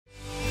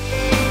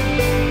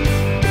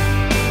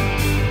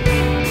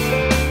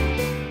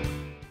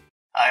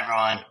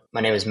My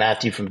name is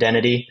Matthew from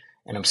Denity,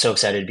 and I'm so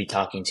excited to be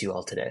talking to you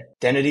all today.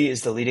 Denity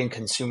is the leading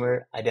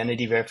consumer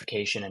identity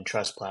verification and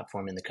trust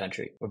platform in the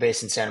country. We're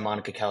based in Santa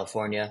Monica,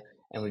 California,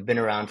 and we've been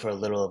around for a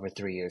little over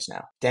 3 years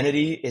now.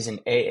 Denity is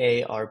an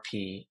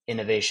AARP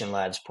Innovation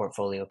Labs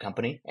portfolio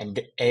company, and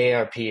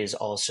AARP is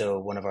also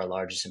one of our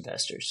largest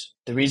investors.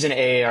 The reason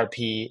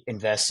AARP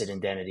invested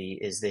in Denity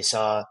is they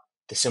saw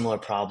the similar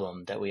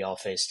problem that we all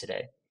face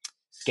today.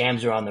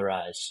 Scams are on the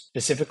rise.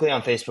 Specifically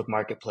on Facebook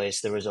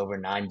Marketplace, there was over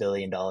 $9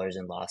 billion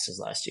in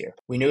losses last year.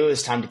 We knew it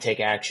was time to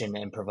take action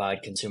and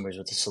provide consumers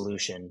with a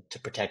solution to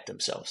protect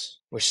themselves.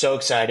 We're so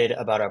excited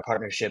about our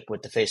partnership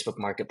with the Facebook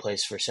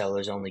Marketplace for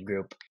Sellers Only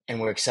group,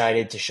 and we're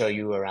excited to show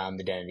you around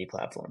the Denity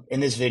platform. In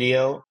this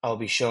video, I'll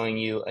be showing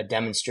you a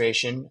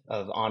demonstration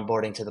of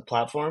onboarding to the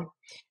platform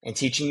and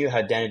teaching you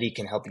how Denity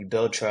can help you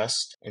build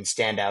trust and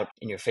stand out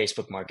in your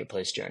Facebook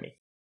Marketplace journey.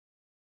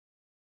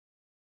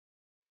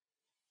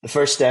 The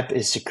first step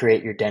is to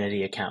create your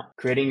Denity account.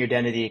 Creating your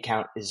Denity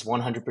account is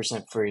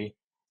 100% free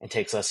and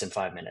takes less than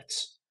 5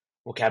 minutes.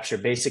 We'll capture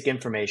basic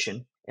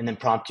information and then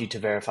prompt you to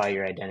verify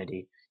your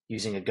identity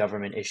using a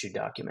government-issued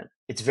document.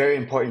 It's very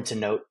important to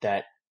note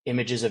that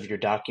images of your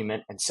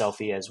document and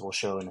selfie, as we'll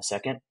show in a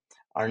second,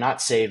 are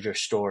not saved or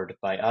stored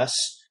by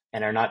us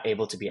and are not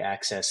able to be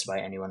accessed by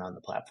anyone on the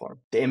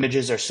platform. The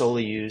images are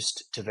solely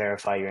used to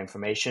verify your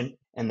information,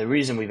 and the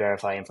reason we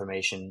verify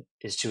information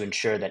is to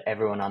ensure that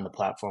everyone on the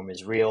platform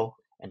is real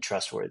and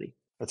trustworthy.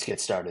 Let's get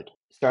started.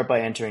 Start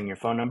by entering your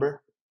phone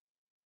number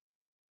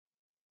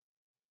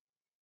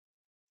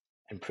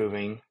and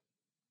proving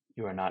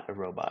you are not a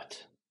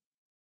robot.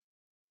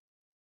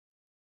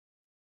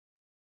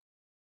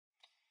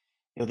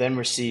 You'll then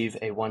receive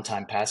a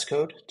one-time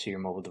passcode to your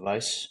mobile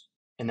device,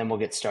 and then we'll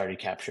get started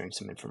capturing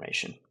some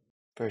information.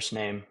 First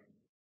name,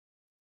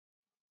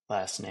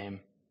 last name,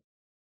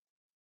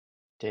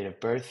 date of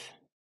birth,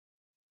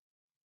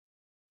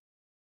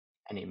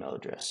 and email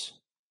address.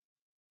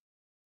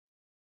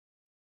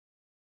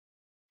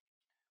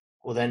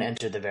 We'll then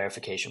enter the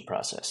verification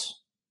process.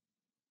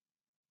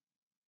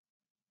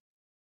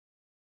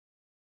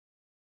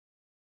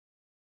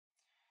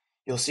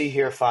 You'll see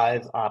here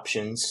 5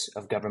 options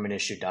of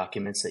government-issued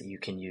documents that you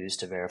can use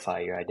to verify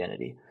your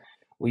identity.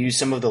 We use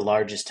some of the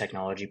largest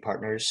technology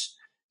partners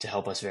to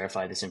help us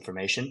verify this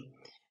information,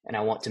 and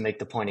I want to make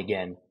the point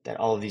again that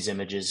all of these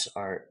images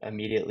are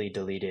immediately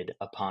deleted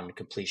upon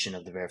completion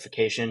of the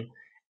verification,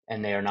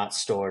 and they are not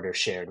stored or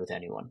shared with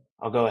anyone.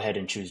 I'll go ahead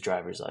and choose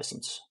driver's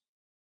license.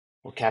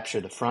 We'll capture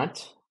the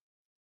front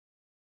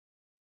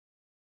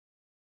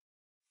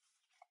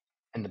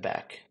and the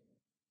back.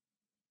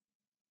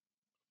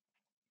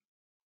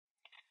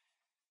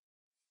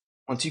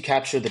 Once you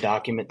capture the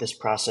document, this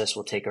process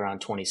will take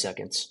around 20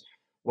 seconds.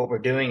 What we're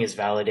doing is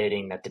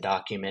validating that the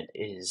document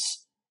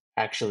is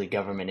actually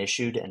government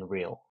issued and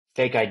real.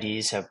 Fake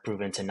IDs have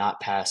proven to not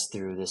pass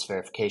through this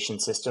verification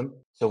system.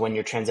 So when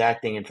you're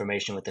transacting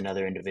information with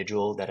another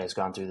individual that has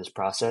gone through this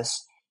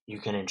process, you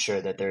can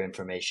ensure that their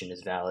information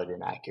is valid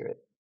and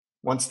accurate.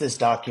 Once this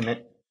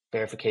document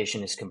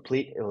verification is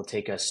complete, it will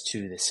take us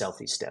to the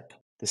selfie step.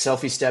 The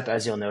selfie step,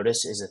 as you'll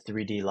notice, is a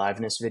 3D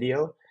liveness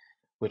video,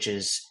 which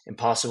is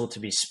impossible to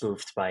be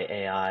spoofed by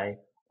AI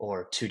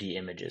or 2D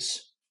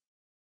images.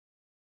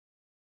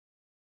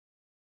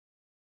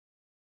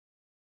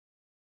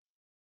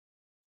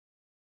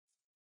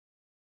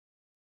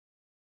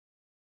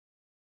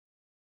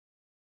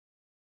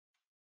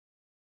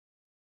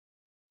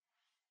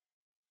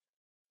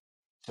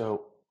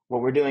 So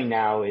what we're doing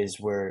now is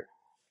we're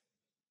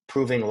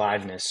proving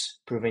liveness,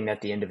 proving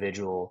that the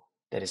individual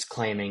that is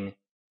claiming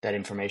that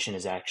information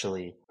is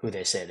actually who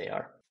they say they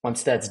are.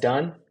 Once that's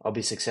done, I'll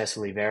be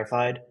successfully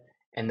verified,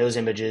 and those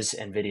images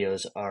and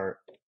videos are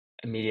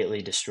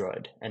immediately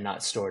destroyed and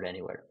not stored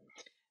anywhere.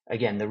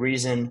 Again, the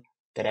reason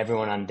that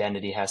everyone on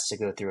Denity has to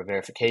go through a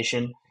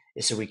verification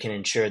is so we can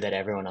ensure that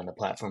everyone on the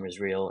platform is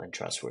real and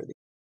trustworthy.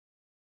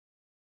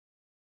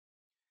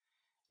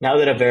 Now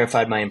that I've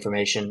verified my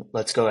information,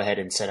 let's go ahead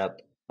and set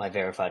up my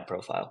verified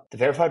profile. The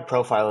verified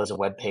profile is a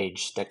web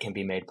page that can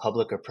be made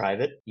public or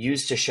private,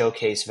 used to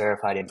showcase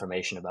verified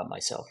information about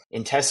myself.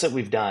 In tests that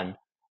we've done,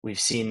 we've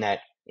seen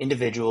that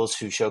individuals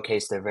who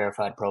showcase their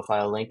verified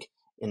profile link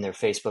in their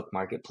Facebook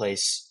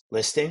Marketplace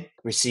listing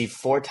receive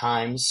 4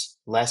 times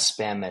less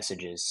spam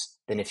messages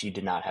than if you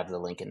did not have the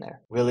link in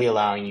there, really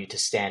allowing you to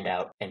stand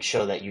out and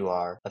show that you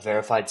are a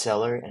verified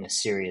seller and a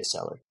serious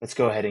seller. Let's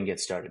go ahead and get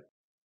started.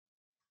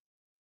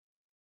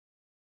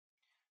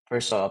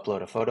 First, I'll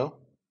upload a photo.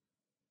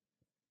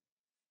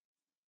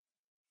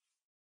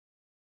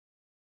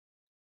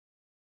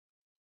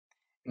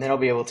 And then I'll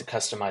be able to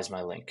customize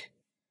my link.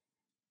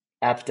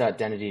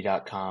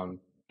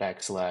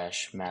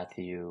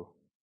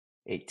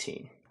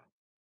 app.denity.com/Matthew18.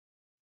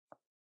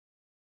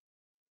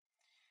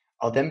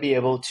 I'll then be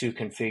able to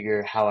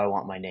configure how I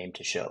want my name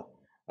to show.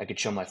 I could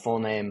show my full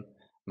name,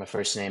 my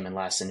first name and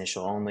last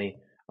initial only,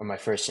 or my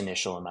first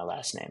initial and my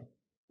last name.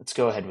 Let's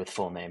go ahead with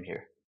full name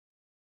here.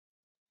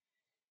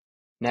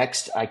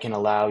 Next, I can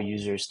allow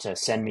users to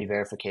send me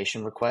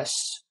verification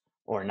requests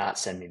or not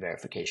send me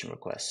verification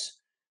requests.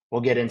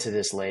 We'll get into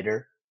this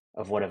later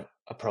of what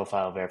a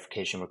profile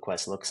verification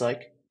request looks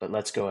like, but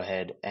let's go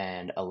ahead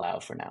and allow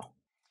for now.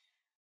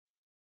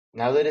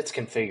 Now that it's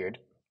configured,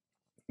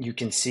 you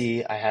can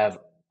see I have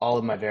all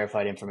of my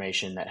verified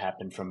information that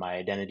happened from my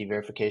identity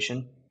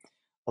verification,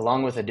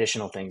 along with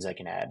additional things I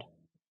can add.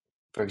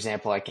 For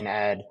example, I can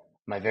add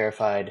my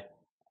verified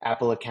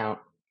Apple account,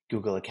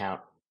 Google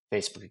account,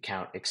 Facebook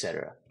account,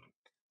 etc.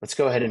 Let's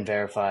go ahead and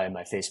verify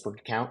my Facebook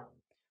account.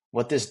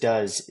 What this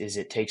does is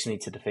it takes me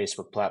to the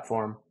Facebook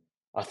platform,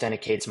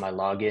 authenticates my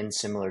login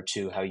similar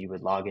to how you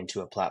would log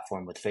into a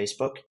platform with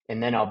Facebook,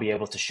 and then I'll be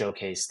able to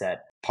showcase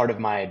that part of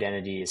my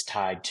identity is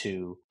tied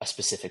to a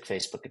specific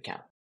Facebook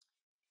account.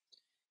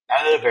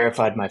 Now that I've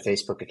verified my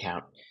Facebook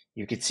account,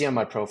 you can see on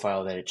my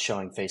profile that it's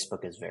showing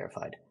Facebook as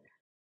verified.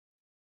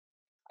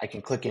 I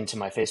can click into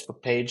my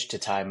Facebook page to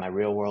tie my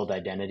real-world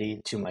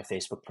identity to my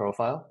Facebook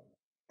profile,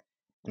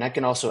 and I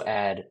can also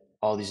add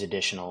all these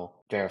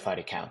additional verified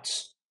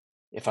accounts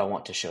if I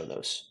want to show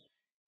those.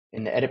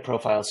 In the Edit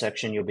Profile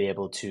section, you'll be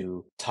able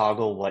to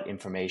toggle what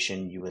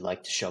information you would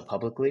like to show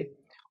publicly,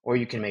 or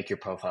you can make your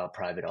profile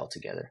private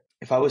altogether.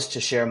 If I was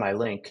to share my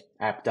link,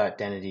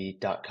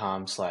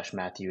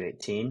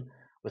 app.dentity.com/Matthew18,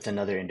 with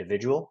another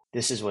individual,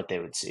 this is what they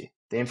would see.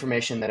 The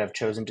information that I've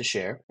chosen to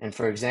share. And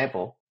for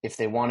example, if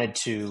they wanted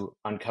to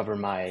uncover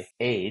my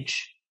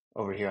age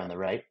over here on the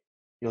right,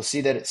 you'll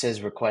see that it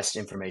says request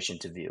information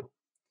to view.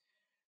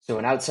 So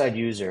an outside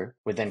user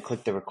would then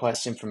click the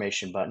request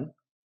information button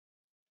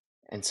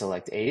and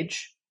select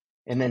age,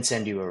 and then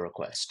send you a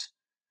request.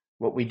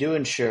 What we do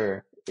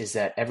ensure is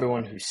that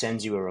everyone who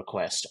sends you a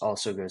request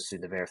also goes through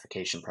the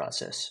verification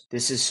process.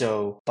 This is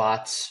so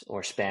bots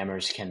or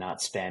spammers cannot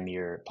spam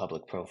your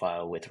public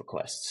profile with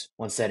requests.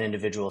 Once that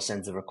individual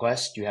sends the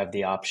request, you have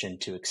the option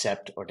to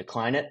accept or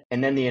decline it,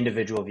 and then the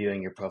individual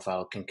viewing your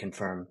profile can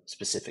confirm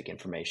specific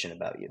information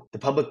about you. The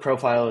public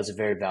profile is a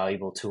very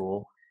valuable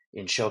tool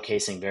in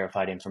showcasing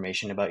verified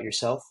information about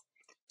yourself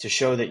to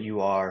show that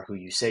you are who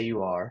you say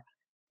you are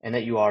and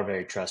that you are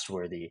very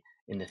trustworthy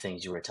in the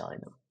things you are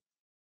telling them.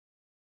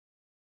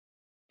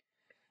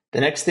 The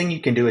next thing you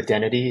can do with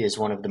Identity is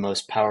one of the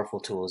most powerful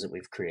tools that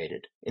we've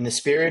created. In the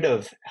spirit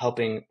of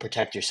helping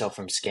protect yourself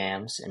from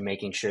scams and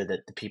making sure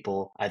that the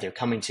people either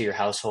coming to your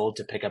household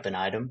to pick up an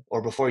item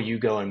or before you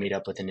go and meet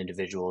up with an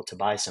individual to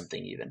buy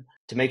something even,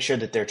 to make sure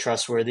that they're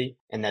trustworthy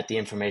and that the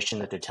information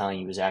that they're telling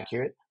you is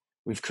accurate,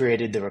 we've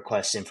created the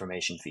request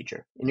information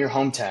feature. In your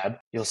home tab,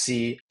 you'll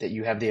see that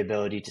you have the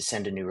ability to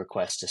send a new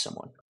request to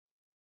someone.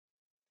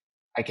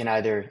 I can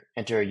either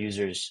enter a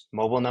user's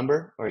mobile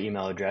number or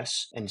email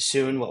address, and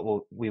soon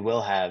what we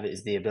will have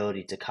is the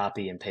ability to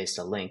copy and paste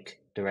a link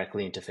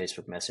directly into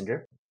Facebook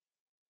Messenger.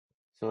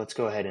 So let's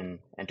go ahead and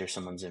enter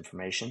someone's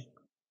information.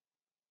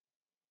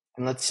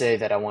 And let's say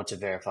that I want to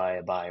verify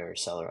a buyer or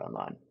seller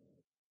online.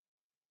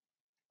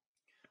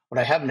 What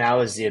I have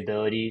now is the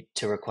ability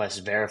to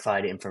request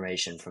verified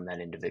information from that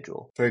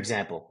individual. For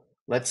example,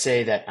 let's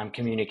say that I'm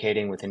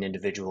communicating with an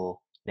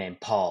individual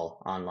named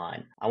Paul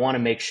online. I want to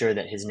make sure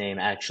that his name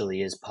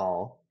actually is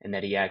Paul and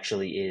that he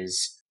actually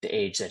is the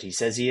age that he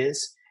says he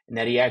is and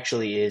that he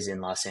actually is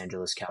in Los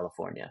Angeles,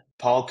 California.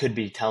 Paul could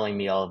be telling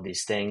me all of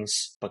these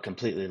things, but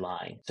completely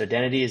lying. So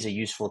Identity is a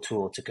useful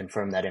tool to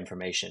confirm that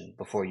information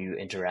before you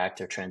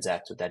interact or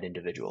transact with that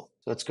individual.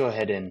 So let's go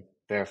ahead and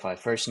verify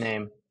first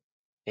name,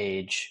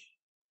 age,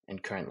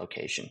 and current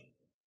location.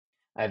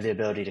 I have the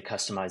ability to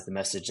customize the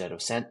message that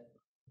I've sent,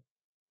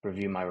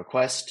 review my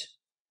request,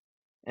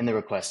 and the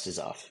request is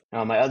off. Now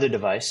on my other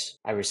device,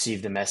 I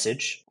received a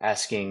message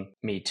asking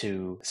me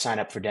to sign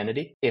up for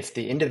Identity. If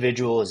the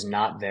individual is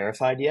not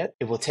verified yet,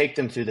 it will take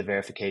them through the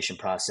verification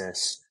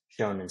process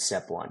shown in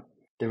step 1.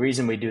 The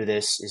reason we do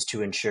this is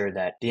to ensure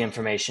that the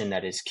information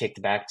that is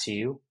kicked back to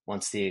you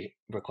once the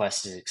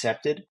request is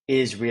accepted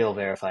is real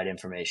verified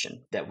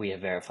information that we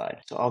have verified.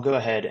 So I'll go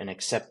ahead and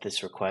accept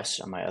this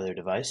request on my other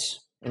device.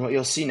 And what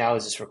you'll see now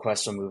is this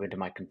request will move into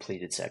my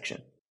completed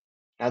section.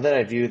 Now that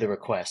I view the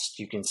request,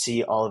 you can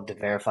see all of the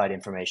verified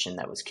information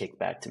that was kicked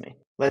back to me.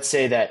 Let's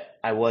say that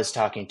I was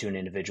talking to an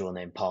individual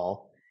named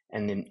Paul,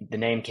 and then the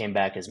name came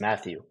back as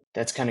Matthew.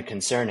 That's kind of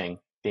concerning,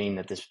 being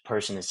that this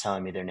person is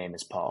telling me their name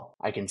is Paul.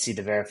 I can see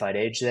the verified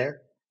age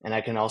there, and I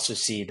can also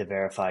see the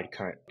verified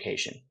current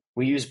location.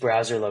 We use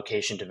browser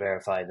location to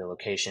verify the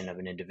location of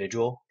an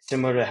individual,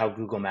 similar to how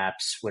Google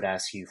Maps would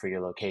ask you for your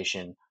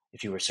location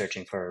if you were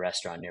searching for a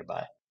restaurant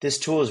nearby. This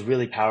tool is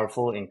really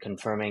powerful in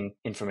confirming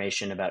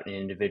information about an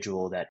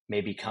individual that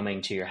may be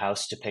coming to your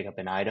house to pick up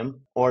an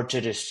item or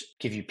to just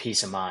give you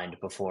peace of mind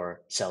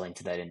before selling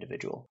to that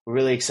individual. We're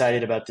really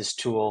excited about this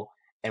tool,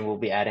 and we'll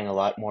be adding a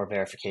lot more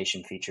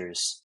verification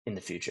features in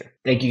the future.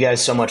 Thank you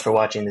guys so much for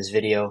watching this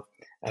video.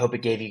 I hope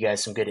it gave you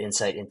guys some good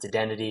insight into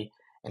Identity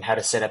and how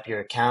to set up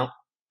your account,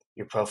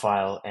 your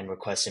profile, and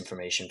request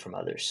information from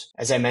others.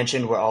 As I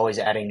mentioned, we're always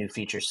adding new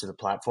features to the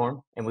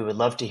platform, and we would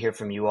love to hear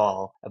from you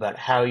all about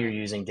how you're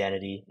using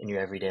Identity in your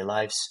everyday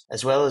lives,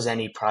 as well as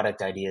any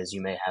product ideas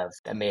you may have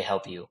that may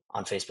help you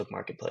on Facebook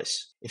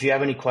Marketplace. If you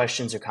have any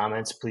questions or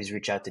comments, please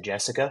reach out to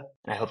Jessica,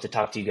 and I hope to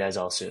talk to you guys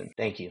all soon.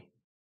 Thank you.